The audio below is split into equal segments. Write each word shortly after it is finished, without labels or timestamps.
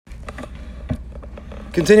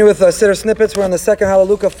Continue with Siddur Snippets. We're in the second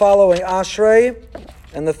Haleluka following Ashrei.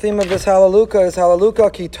 And the theme of this Haleluka is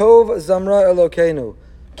Haleluka Ki Tov Zamra Elokeinu.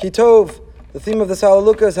 Ki Tov, the theme of this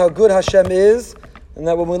Haleluka is how good Hashem is, and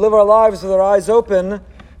that when we live our lives with our eyes open,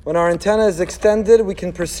 when our antenna is extended, we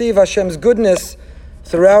can perceive Hashem's goodness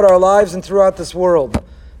throughout our lives and throughout this world.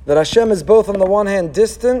 That Hashem is both on the one hand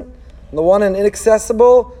distant, on the one hand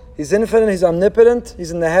inaccessible, He's infinite, He's omnipotent,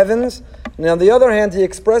 He's in the heavens. And on the other hand, He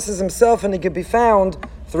expresses Himself and He can be found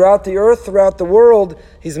throughout the earth, throughout the world.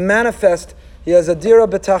 He's manifest. He has adira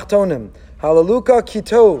betachtonim. Haleluka ki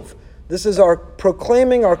tov. This is our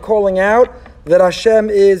proclaiming, our calling out that Hashem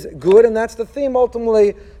is good. And that's the theme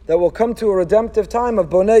ultimately that will come to a redemptive time of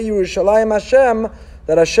Bonei Yerushalayim Hashem,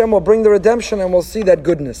 that Hashem will bring the redemption and we'll see that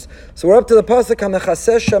goodness. So we're up to the pasuk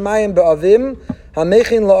HaMechaseh Shamayim Be'avim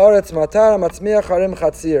HaMechin La'aretz Matar HaMatzmiach Harim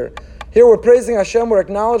Chatzir. Here we're praising Hashem, we're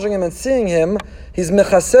acknowledging Him and seeing Him. He's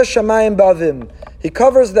Mechaseh Shamayim Be'avim. He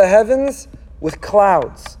covers the heavens with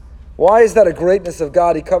clouds. Why is that a greatness of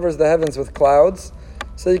God? He covers the heavens with clouds.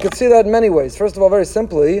 So you can see that in many ways. First of all, very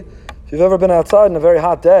simply, if you've ever been outside on a very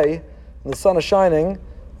hot day and the sun is shining and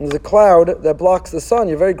there's a cloud that blocks the sun,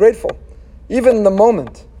 you're very grateful. Even in the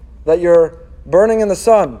moment that you're burning in the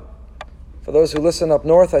sun. For those who listen up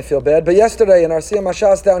north, I feel bad. But yesterday in our Siyam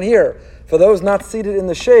Hashas down here, for those not seated in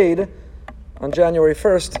the shade, on January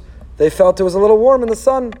 1st, they felt it was a little warm in the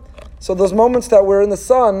sun. So those moments that we're in the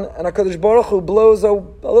sun and HaKadosh Baruch Hu blows a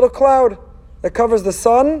little cloud that covers the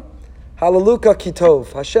sun, Haleluka ki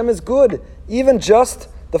tov. Hashem is good. Even just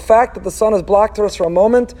the fact that the sun is blocked to us for a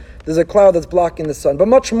moment, there's a cloud that's blocking the sun. But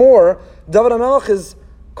much more, David HaMelech is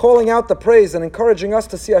calling out the praise and encouraging us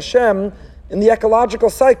to see Hashem in the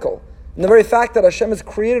ecological cycle. And the very fact that Hashem has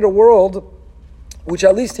created a world which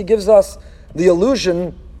at least He gives us the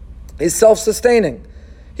illusion is self-sustaining.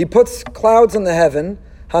 He puts clouds in the heaven,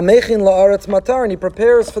 HaMechin La'aretz Matar, and He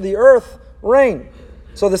prepares for the earth rain.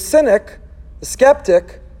 So the cynic, the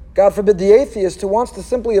skeptic, God forbid the atheist, who wants to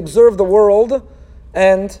simply observe the world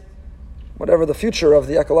and whatever the future of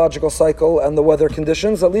the ecological cycle and the weather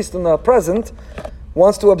conditions, at least in the present,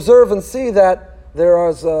 wants to observe and see that there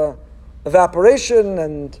is evaporation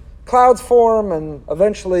and clouds form and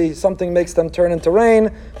eventually something makes them turn into rain.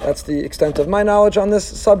 That's the extent of my knowledge on this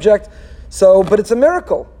subject. So, but it's a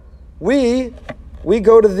miracle. We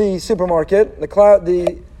go to the supermarket,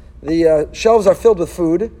 the shelves are filled with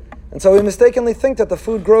food, and so we mistakenly think that the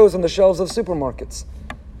food grows on the shelves of supermarkets.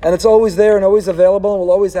 And it's always there and always available and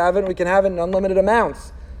we'll always have it and we can have it in unlimited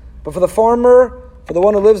amounts. But for the farmer, for the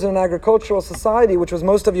one who lives in an agricultural society, which was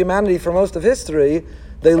most of humanity for most of history,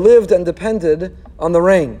 they lived and depended on the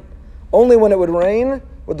rain. Only when it would rain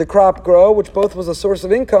would the crop grow, which both was a source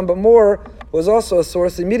of income, but more was also a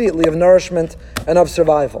source immediately of nourishment and of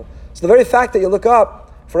survival. So the very fact that you look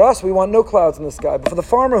up, for us, we want no clouds in the sky. But for the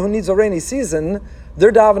farmer who needs a rainy season,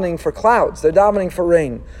 they're davening for clouds. They're davening for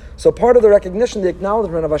rain. So part of the recognition, the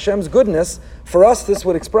acknowledgement of Hashem's goodness, for us this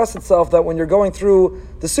would express itself that when you're going through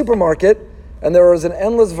the supermarket and there is an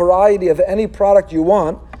endless variety of any product you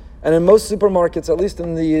want, and in most supermarkets, at least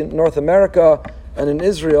in the North America and in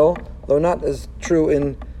Israel, though not as true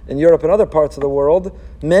in Europe and other parts of the world,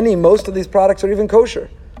 most of these products are even kosher.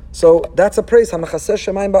 So that's a praise. HaMechaseh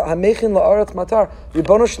Shamayim HaMechin La'aretz Matar.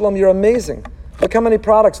 Ribono Shalom, you're amazing. Look how many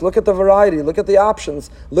products. Look at the variety. Look at the options.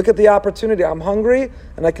 Look at the opportunity. I'm hungry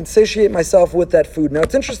and I can satiate myself with that food. Now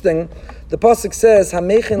it's interesting. The pasuk says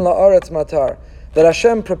HaMechin La'aretz Matar, that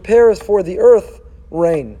Hashem prepares for the earth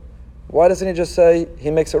rain. Why doesn't He just say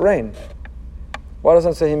He makes it rain? Why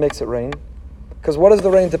doesn't it say He makes it rain? Because what does the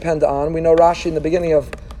rain depend on? We know Rashi in the beginning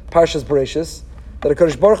of Parshas Bereshis that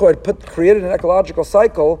HaKadosh Baruch Hu had created an ecological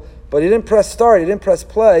cycle, but He didn't press start, He didn't press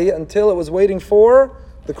play until it was waiting for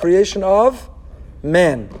the creation of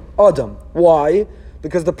man, Adam. Why?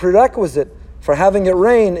 Because the prerequisite for having it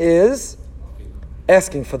rain is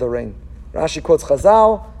asking for the rain. Rashi quotes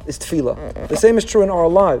Chazal, is tefillah. The same is true in our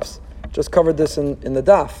lives. Just covered this in the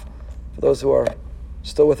daf. For those who are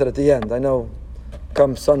still with it at the end. I know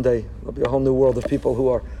come Sunday, there'll be a whole new world of people who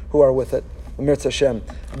are with it. Mirz Hashem.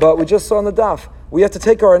 But we just saw in the daf, we have to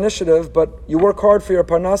take our initiative, but you work hard for your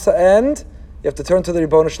parnasa and you have to turn to the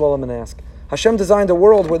Ribono Shalom and ask. Hashem designed a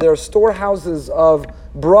world where there are storehouses of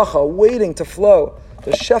bracha waiting to flow.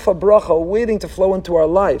 There's shefa bracha waiting to flow into our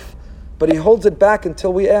life. But He holds it back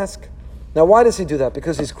until we ask. Now why does He do that?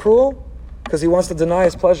 Because He's cruel? Because He wants to deny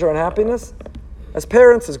His pleasure and happiness? As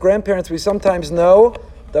parents, as grandparents, we sometimes know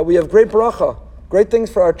that we have great bracha, great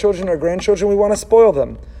things for our children or grandchildren, we want to spoil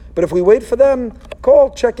them. But if we wait for them, call,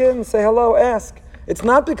 check in, say hello, ask. It's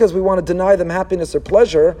not because we want to deny them happiness or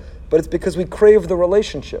pleasure, but it's because we crave the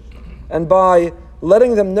relationship. And by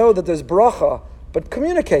letting them know that there's bracha, but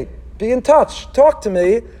communicate, be in touch, talk to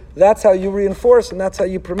me. That's how you reinforce and that's how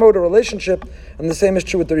you promote a relationship. And the same is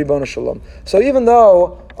true with the Ribono Shalom. So even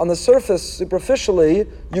though on the surface, superficially,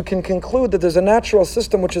 you can conclude that there's a natural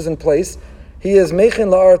system which is in place, He is Mechin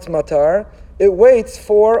La'aretz Matar, it waits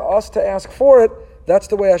for us to ask for it. That's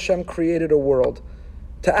the way Hashem created a world.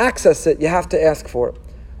 To access it, you have to ask for it.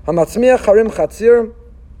 Hamatzmiach Harim Chatzir,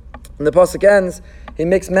 and the pasuk ends, He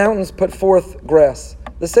makes mountains put forth grass.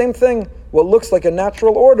 The same thing, what looks like a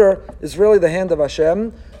natural order is really the hand of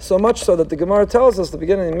Hashem, so much so that the Gemara tells us, the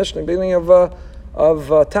beginning of Mishnah, the beginning of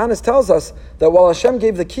Tanis tells us that while Hashem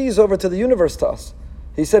gave the keys over to the universe to us,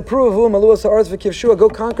 He said, Pruvavu maluas haaretz v'kivshua, go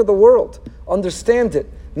conquer the world, understand it,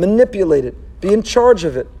 manipulate it, be in charge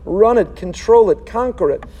of it, run it, control it,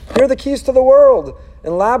 conquer it. Here are the keys to the world.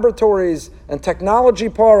 In laboratories and technology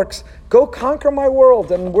parks, go conquer my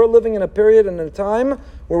world. And we're living in a period and in a time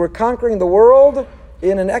where we're conquering the world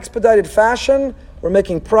in an expedited fashion. We're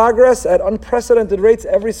making progress at unprecedented rates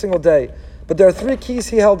every single day. But there are three keys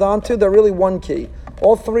He held on to. They're really one key.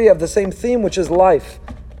 All three have the same theme, which is life.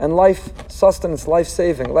 And life sustenance, life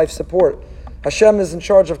saving, life support. Hashem is in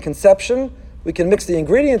charge of conception. We can mix the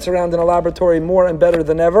ingredients around in a laboratory more and better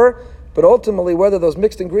than ever. But ultimately, whether those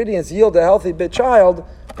mixed ingredients yield a healthy bit child,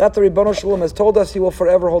 that the Ribono Shalom has told us He will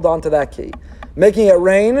forever hold on to that key. Making it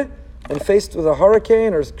rain, and faced with a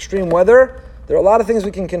hurricane or extreme weather, there are a lot of things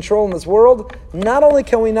we can control in this world. Not only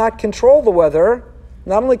can we not control the weather,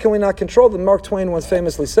 Mark Twain once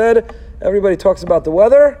famously said, everybody talks about the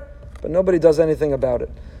weather, but nobody does anything about it.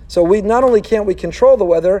 So not only can't we control the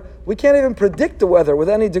weather, we can't even predict the weather with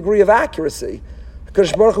any degree of accuracy.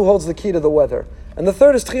 Because Baruch Hu holds the key to the weather. And the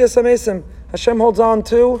third is Tchiyas HaMesim. Hashem holds on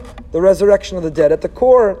to the resurrection of the dead. At the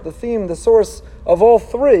core, the theme, the source of all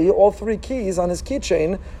three keys on His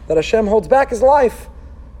keychain that Hashem holds back is life.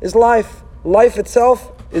 Life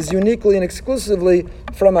itself is uniquely and exclusively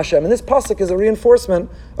from Hashem. And this pasuk is a reinforcement,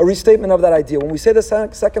 a restatement of that idea. When we say the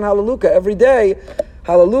second Haleluka every day,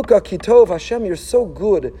 Haleluka, Kitov, Hashem, you're so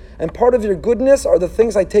good. And part of your goodness are the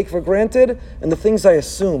things I take for granted and the things I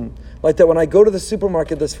assume. Like that when I go to the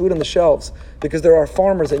supermarket, there's food on the shelves because there are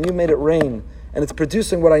farmers and you made it rain. And it's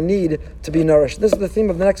producing what I need to be nourished. This is the theme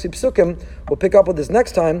of the next few psukim. We'll pick up with this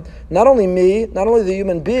next time. Not only me, not only the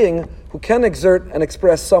human being who can exert and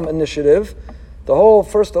express some initiative. The whole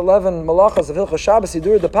first 11 malachas of Hilchos Shabbos,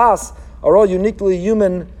 Siddur the Pas, are all uniquely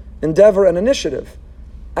human endeavor and initiative.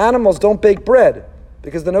 Animals don't bake bread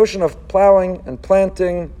because the notion of plowing and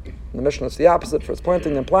planting, in the Mishnah it's the opposite, first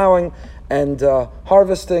planting and plowing, and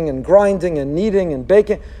harvesting and grinding and kneading and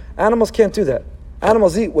baking. Animals can't do that.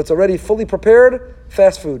 Animals eat what's already fully prepared,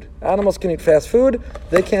 fast food. Animals can eat fast food.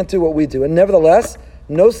 They can't do what we do. And nevertheless,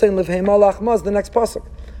 nosein livheima lachma is the next pasuk.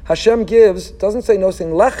 Hashem doesn't say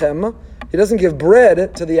nosein lechem. He doesn't give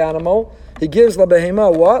bread to the animal. He gives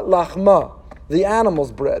labehema what? Lachma, the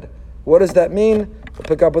animal's bread. What does that mean? We'll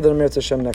pick up with it in Minute Siddur Snippets.